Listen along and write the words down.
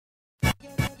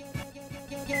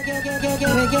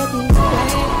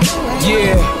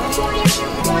Yeah,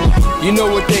 you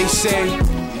know what they say.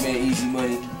 Man, Easy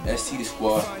Money, ST the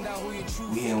squad.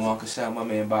 We here in Walker Sound, my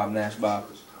man Bob Nash Bob.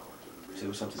 Say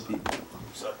what's up to the people.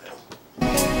 What's up, man?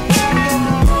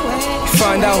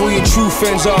 Find out who your true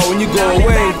friends are when you go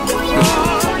away.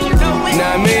 Know what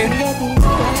I mean?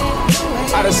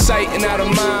 Out of sight and out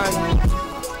of mind.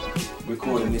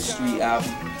 Recording this Street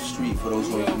album. Street, for those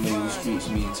who ain't familiar with Streets,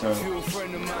 me and Turn.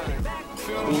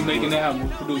 Who's making the album?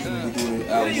 Who's producing it? We're doing the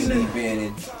album with Lee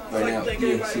Bannon right now.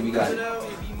 Yeah, see, we got it.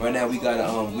 Right now, we got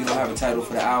we don't have a title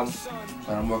for the album,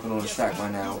 but I'm working on a track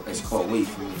right now. It's called Wait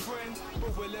For Me.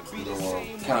 You know,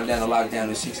 counting down the lockdown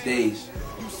in 6 days.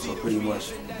 So pretty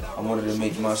much, I wanted to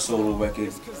make my solo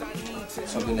record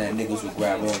something that niggas would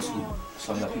grab onto,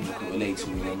 something that people could relate to.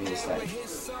 You know what I mean? It's like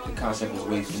the concept of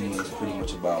Wait For Me is pretty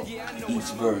much about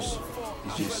each verse.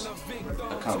 It's just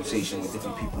a conversation with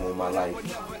different people in my life,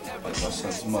 like my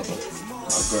son's mother,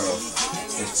 my girl.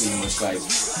 It's pretty much like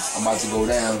I'm about to go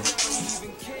down.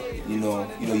 You know,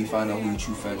 you find out who your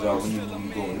true friends are when you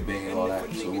go in the bed and all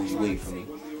that. So will you wait for me?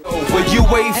 Will you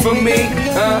wait for me?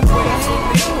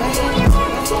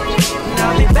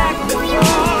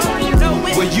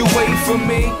 Will you wait for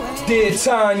me? Dear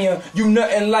Tanya, you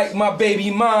nothing like my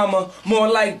baby mama, more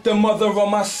like the mother of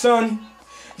my son.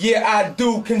 Yeah, I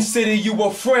do consider you a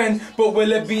friend, but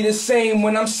will it be the same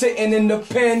when I'm sitting in the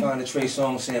pen? Found a Trey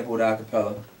Songz sample with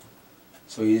acapella,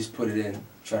 so you just put it in,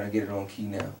 trying to get it on key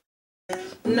now.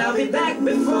 And I'll be back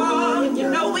before you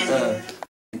know it.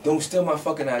 Don't steal my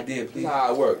fucking idea, please. That's how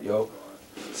I work, yo.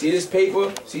 See this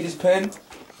paper? See this pen?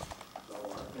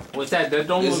 What's that? That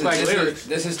don't look like lyrics.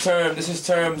 This is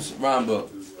Terms rhyme book.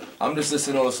 I'm just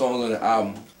listening to all the songs on the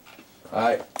album.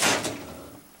 Alright?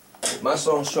 My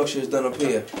song structure is done up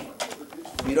here.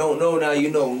 If you don't know, now you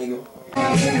know, nigga.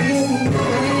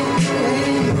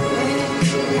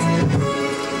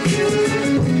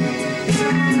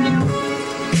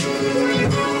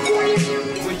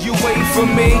 Will you wait for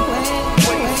me?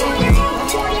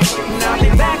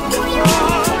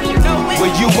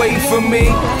 Will you wait for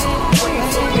me?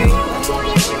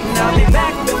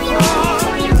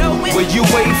 Will you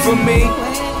wait for me?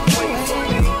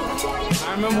 I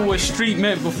remember what street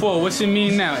meant before. What's it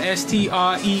mean now?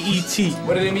 S-T-R-E-E-T.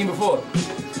 What did it mean before?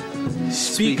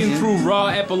 Speaking through raw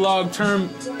epilogue term,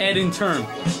 adding term.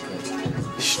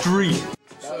 Street.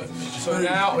 So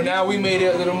now we made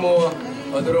it a little more,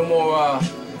 what do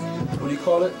you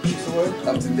call it? What's the word?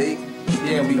 Up to date.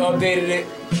 Yeah, we updated it.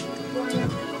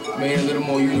 Made it a little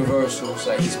more universal. It's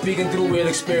like speaking through real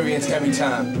experience every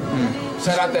time.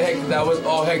 Shout out to Hector, that was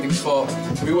all Hector's fault.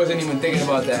 We wasn't even thinking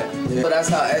about that. Yeah. So that's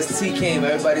how ST came.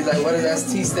 Everybody's like, what does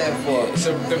ST stand for? Yeah, it's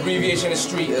the abbreviation of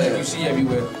street that you see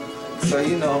everywhere. So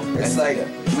you know, it's like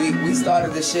we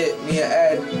started the shit, me and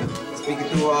Ed, speaking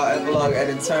through our epilogue at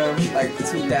a term, like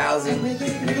 2000,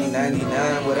 maybe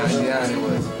 99, whatever. 99 it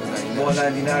was. more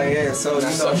 99, yeah. So you know,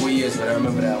 several years, but I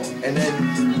remember that one. And then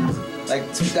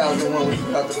like 2001 we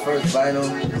put out the first vinyl.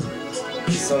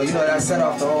 So you know that set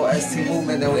off the whole ST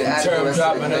movement. Then we added Term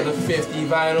dropped another 50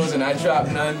 vinyls and I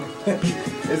dropped none.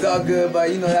 It's all good,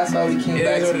 but you know that's why we came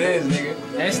back. It is what it is,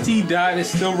 nigga. ST died is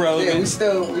still relevant.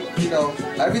 Yeah, we you know,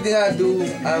 everything I do,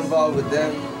 I'm involved with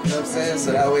them. You know what I'm saying?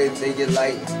 So that way they get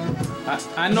light.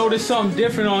 I noticed something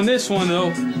different on this one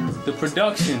though. The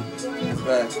production.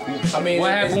 Right. I mean,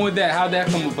 what happened with that? How'd that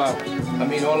come about? I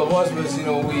mean, all of us was, you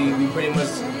know, we pretty much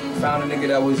found a nigga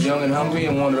that was young and hungry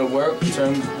and wanted to work.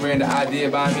 Term ran the idea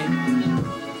by me.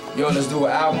 Yo, let's do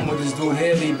an album with this dude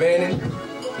here, Lee Bannon.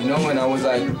 You know, and I was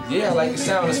like, yeah, I like the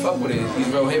sound, let's fuck with it. He's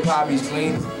real hip hop, he's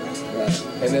clean.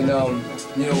 And then,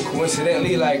 you know,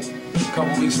 coincidentally, like a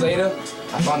couple weeks later,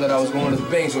 I found out I was going to the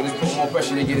Bing, so I just put more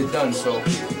pressure to get it done. So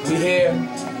we here.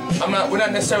 We're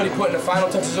not necessarily putting the final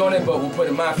touches on it, but we're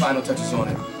putting my final touches on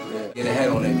it. Yeah. Get ahead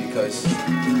on it because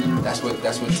that's what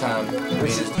time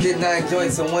made us. Did 9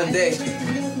 joints in one day.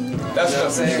 That's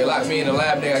nothing, nigga. Lock me in the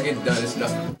lab, nigga, I get it done. It's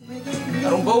nothing. I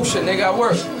don't bullshit, nigga, I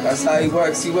work. That's how he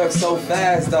works. He works so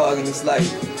fast, dog, and it's like,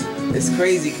 it's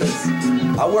crazy because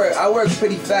I work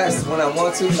pretty fast when I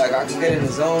want to, like I can get in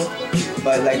the zone,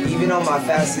 but like even on my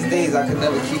fastest days I could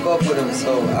never keep up with him,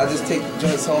 so I just take the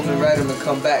joints home and write them and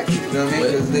come back, you know what I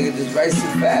mean, because nigga just writes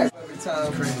too fast. Every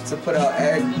time to put out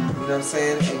Ed, you know what I'm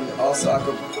saying, and also I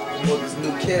could promote this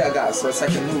new kid I got, so it's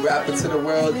like a new rapper to the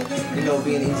world, you know,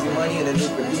 being Easy Money, and a new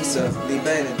producer, Lee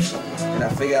Bannon, and I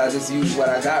figure I'll just use what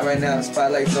I got right now, the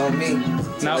spotlight's on me,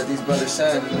 to let these brothers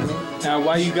shine, you know what I mean? Now,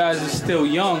 while you guys are still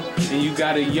young, and you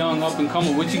got a young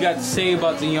up-and-comer, what you got to say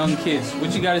about the young kids?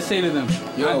 What you got to say to them?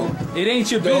 Yo, it ain't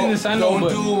your business, I know, don't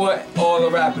do what all the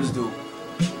rappers do.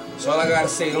 So all I gotta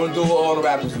say, don't do what all the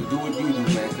rappers do. Do what you do,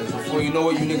 man. Cause before you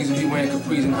know it, you niggas will be wearing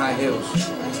capris and high heels.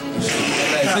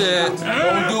 Like,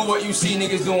 don't do what you see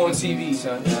niggas do on TV,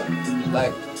 son.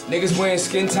 Like, niggas wearing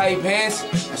skin-tight pants,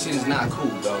 that shit is not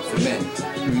cool, dog, for men.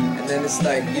 And then it's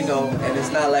like, you know, and it's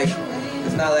not like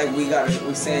we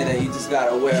saying that you just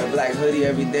gotta wear a black hoodie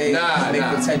every day.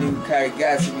 Pretend you carry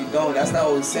gas if you don't. That's not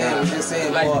what we're saying. We're just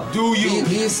saying, like, do you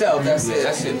be yourself. That's it.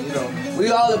 That's it. You know, we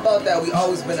all about that. We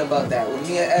always been about that. When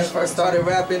me and Ed first started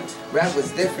rapping, rap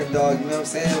was different, dog. You know what I'm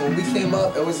saying? When we came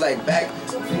up, it was like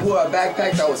if you wore a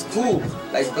backpack, that was cool.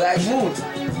 Like Black Moon.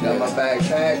 Got my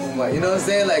backpack. You know what I'm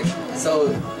saying? Like,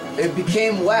 so it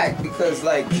became whack because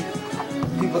like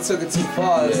people took it too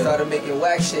far and started making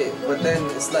whack shit. But then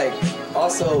it's like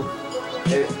also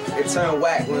it turned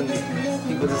whack when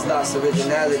people just lost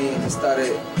originality and just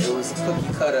started. It was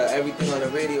cookie cutter. Everything on the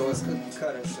radio was cookie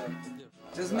cutter. So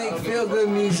just make feel good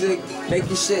music, make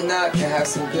your shit knock, and have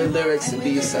some good lyrics and be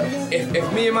yourself.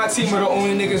 If me and my team are the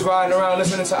only niggas riding around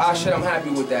listening to our shit, I'm happy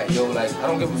with that, yo. Like, I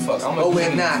don't give a fuck.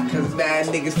 We're not, cause bad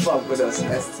niggas fuck with us.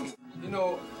 ST. You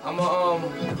know,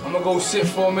 I'ma go sit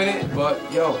for a minute, but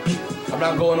yo, I'm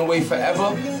not going away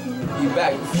forever. Be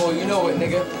back before you know it,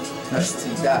 nigga.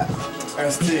 ST dot.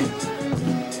 ST.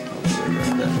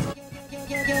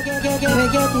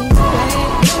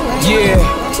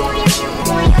 Yeah.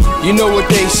 You know what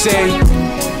they say.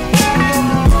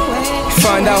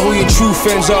 Find out who your true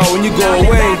friends are when you go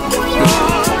away.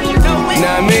 Know what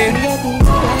I mean?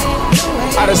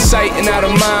 Out of sight and out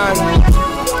of mind.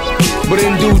 But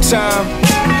in due time,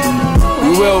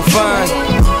 you will find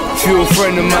if you're a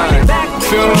friend of mine.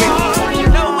 Feel me?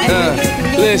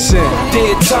 Listen,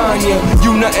 dear Tanya,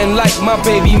 you nothing like my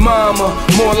baby mama,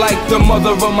 more like the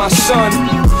mother of my son.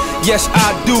 Yes,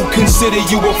 I do consider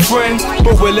you a friend,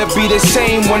 but will it be the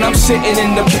same when I'm sitting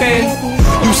in the pen?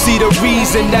 You see, the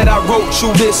reason that I wrote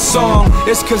you this song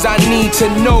is cause I need to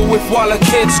know if while a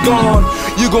kid's gone,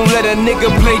 you gon' let a nigga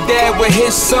play dad with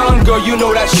his son. Girl, you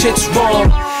know that shit's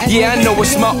wrong. Yeah, I know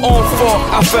it's my own fault,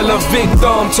 I fell a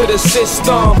victim to the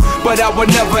system, but I would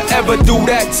never ever do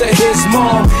that to his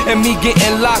mom. And me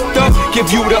getting locked up, give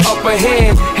you the upper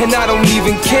hand. And I don't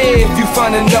even care if you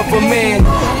find another man,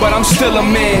 but I'm still a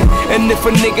man. And if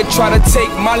a nigga try to take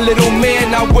my little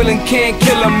man, I will and can't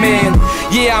kill a man.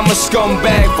 Yeah, I'm a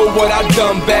scumbag for what I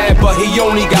done bad, but he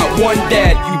only got one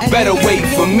dad. You better wait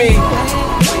for me.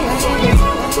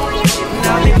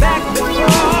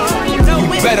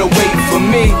 You better wait for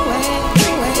me.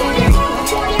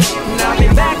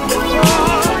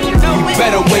 You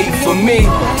better wait for me.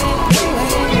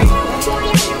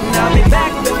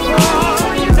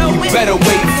 You better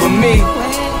wait for me.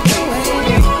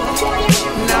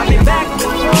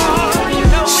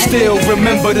 Still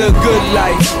remember the good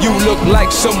life. You look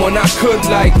like someone I could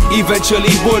like,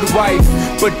 eventually would wife.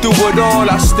 But through it all,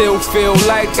 I still feel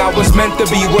like I was meant to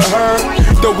be with her,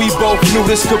 though we both knew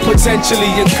this could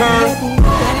potentially occur.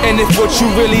 And if what you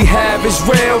really have is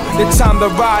real, the time to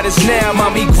ride is now.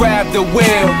 Mommy, grab the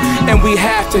wheel, and we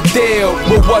have to deal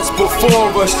with what's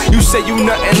before us. You say you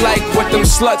nothing like what them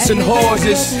sluts and whores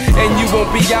is, and you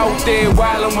won't be out there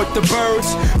wildin' with the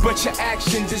birds, but your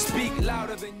actions just speak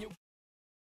louder than you.